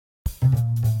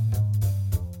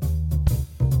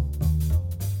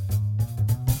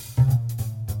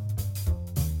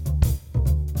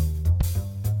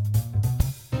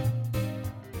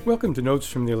Welcome to Notes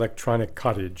from the Electronic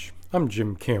Cottage. I'm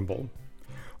Jim Campbell.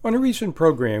 On a recent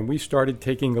program, we started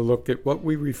taking a look at what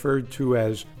we referred to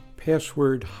as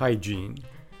password hygiene,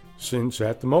 since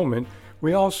at the moment,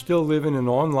 we all still live in an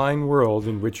online world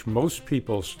in which most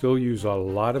people still use a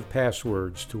lot of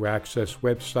passwords to access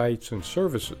websites and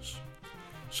services.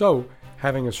 So,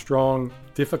 having a strong,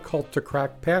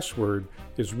 difficult-to-crack password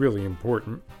is really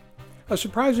important. A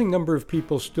surprising number of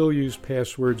people still use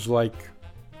passwords like,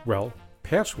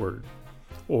 password,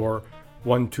 or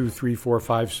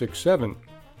 123456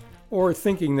 or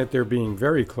thinking that they're being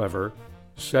very clever,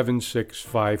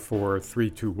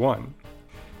 7654321.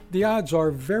 The odds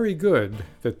are very good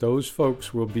that those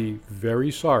folks will be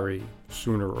very sorry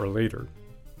sooner or later.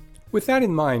 With that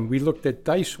in mind, we looked at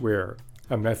Diceware,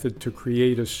 a method to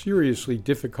create a seriously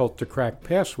difficult-to-crack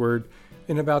password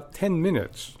in about 10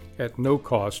 minutes at no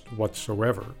cost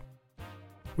whatsoever.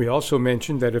 We also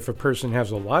mentioned that if a person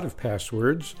has a lot of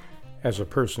passwords, as a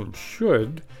person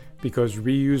should, because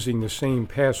reusing the same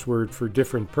password for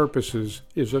different purposes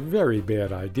is a very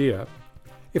bad idea.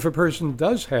 If a person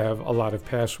does have a lot of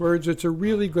passwords, it's a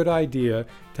really good idea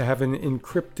to have an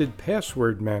encrypted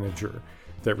password manager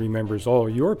that remembers all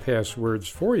your passwords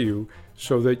for you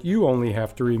so that you only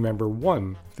have to remember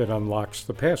one that unlocks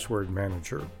the password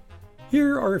manager.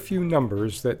 Here are a few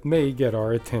numbers that may get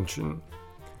our attention.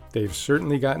 They've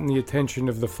certainly gotten the attention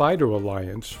of the FIDO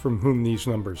Alliance, from whom these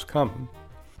numbers come.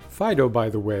 FIDO, by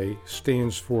the way,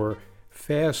 stands for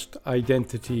Fast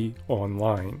Identity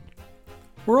Online.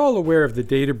 We're all aware of the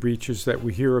data breaches that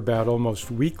we hear about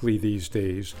almost weekly these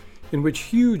days, in which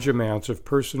huge amounts of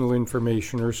personal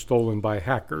information are stolen by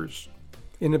hackers.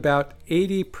 In about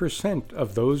 80%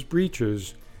 of those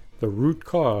breaches, the root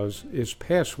cause is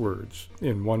passwords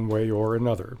in one way or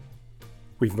another.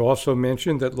 We've also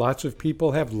mentioned that lots of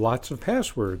people have lots of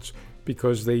passwords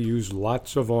because they use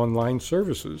lots of online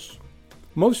services.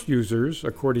 Most users,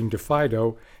 according to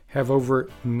FIDO, have over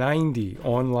 90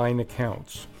 online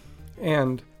accounts.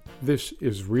 And, this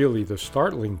is really the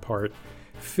startling part,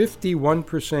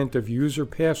 51% of user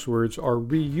passwords are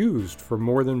reused for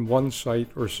more than one site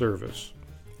or service.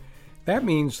 That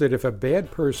means that if a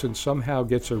bad person somehow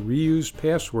gets a reused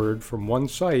password from one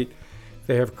site,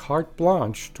 they have carte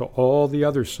blanche to all the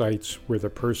other sites where the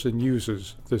person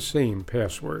uses the same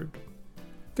password.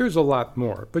 There's a lot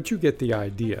more, but you get the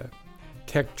idea.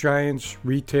 Tech giants,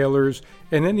 retailers,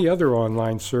 and any other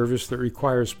online service that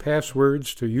requires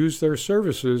passwords to use their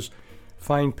services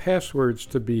find passwords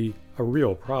to be a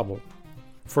real problem.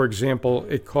 For example,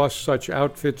 it costs such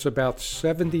outfits about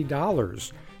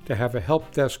 $70 to have a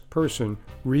help desk person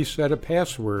reset a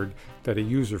password that a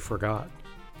user forgot.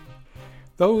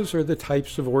 Those are the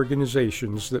types of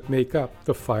organizations that make up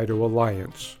the FIDO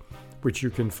Alliance, which you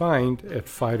can find at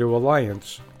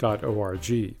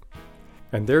fidoalliance.org.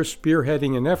 And they're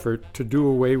spearheading an effort to do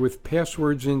away with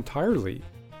passwords entirely,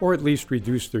 or at least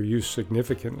reduce their use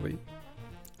significantly.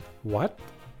 What?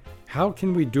 How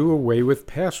can we do away with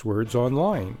passwords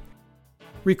online?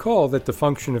 Recall that the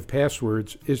function of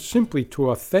passwords is simply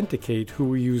to authenticate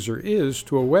who a user is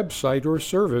to a website or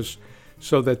service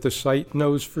so that the site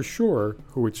knows for sure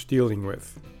who it's dealing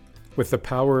with. With the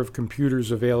power of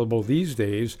computers available these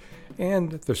days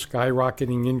and the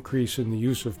skyrocketing increase in the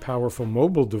use of powerful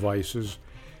mobile devices,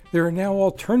 there are now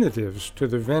alternatives to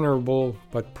the venerable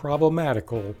but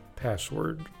problematical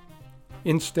password.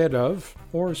 Instead of,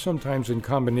 or sometimes in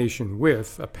combination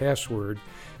with, a password,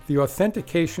 the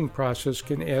authentication process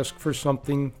can ask for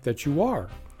something that you are,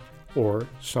 or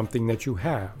something that you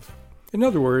have. In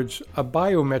other words, a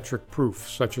biometric proof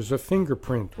such as a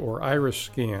fingerprint or iris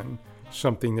scan,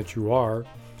 something that you are,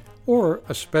 or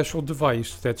a special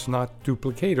device that's not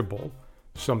duplicatable,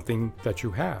 something that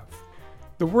you have.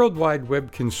 The World Wide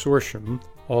Web Consortium,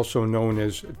 also known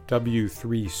as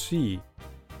W3C,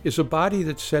 is a body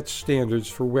that sets standards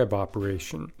for web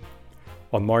operation.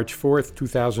 On March 4,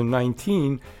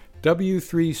 2019,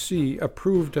 W3C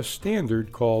approved a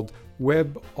standard called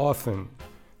WebAuthn,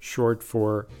 short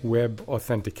for Web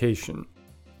Authentication.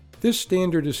 This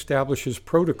standard establishes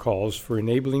protocols for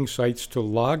enabling sites to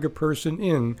log a person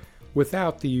in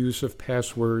without the use of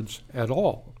passwords at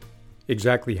all.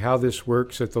 Exactly how this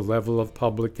works at the level of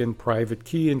public and private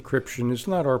key encryption is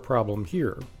not our problem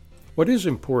here. What is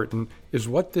important is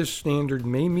what this standard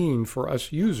may mean for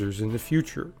us users in the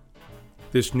future.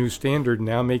 This new standard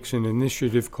now makes an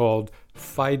initiative called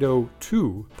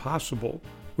FIDO2 possible,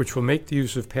 which will make the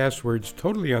use of passwords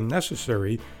totally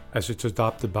unnecessary as it's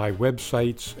adopted by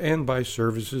websites and by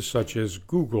services such as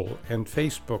Google and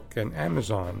Facebook and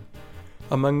Amazon,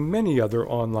 among many other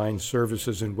online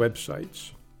services and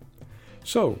websites.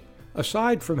 So,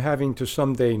 Aside from having to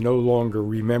someday no longer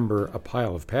remember a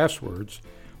pile of passwords,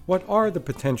 what are the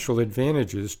potential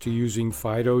advantages to using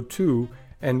FIDO2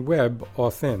 and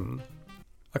WebAuthn?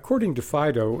 According to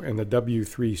FIDO and the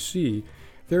W3C,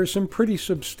 there are some pretty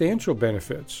substantial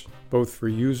benefits, both for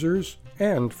users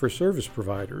and for service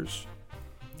providers.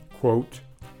 Quote,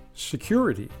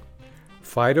 security.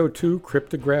 FIDO2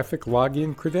 cryptographic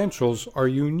login credentials are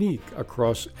unique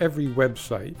across every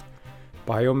website.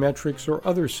 Biometrics or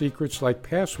other secrets like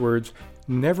passwords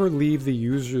never leave the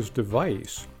user's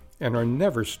device and are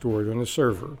never stored on a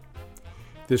server.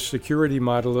 This security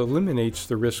model eliminates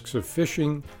the risks of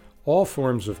phishing, all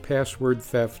forms of password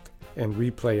theft, and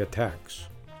replay attacks.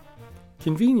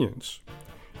 Convenience.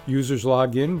 Users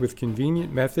log in with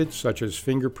convenient methods such as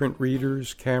fingerprint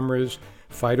readers, cameras,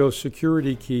 FIDO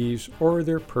security keys, or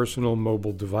their personal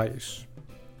mobile device.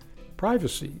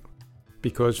 Privacy.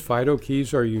 Because FIDO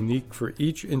keys are unique for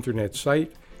each internet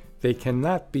site, they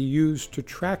cannot be used to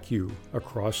track you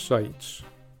across sites.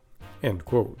 End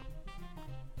quote.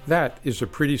 That is a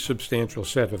pretty substantial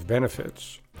set of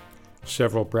benefits.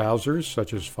 Several browsers,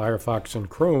 such as Firefox and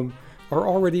Chrome, are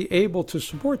already able to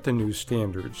support the new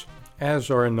standards, as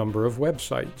are a number of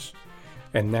websites.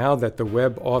 And now that the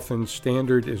WebAuthn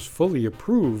standard is fully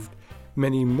approved,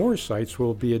 many more sites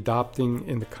will be adopting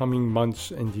in the coming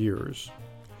months and years.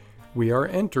 We are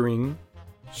entering,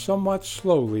 somewhat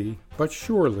slowly but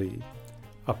surely,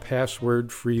 a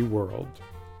password-free world.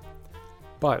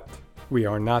 But we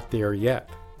are not there yet.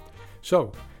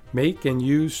 So, make and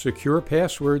use secure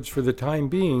passwords for the time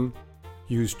being,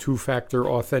 use two-factor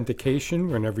authentication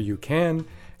whenever you can,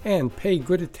 and pay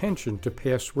good attention to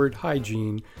password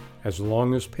hygiene as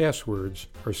long as passwords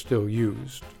are still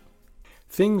used.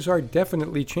 Things are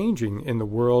definitely changing in the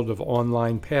world of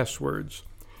online passwords,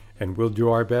 and we'll do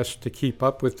our best to keep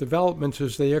up with developments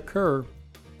as they occur,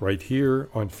 right here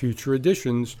on future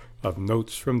editions of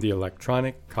Notes from the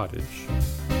Electronic Cottage.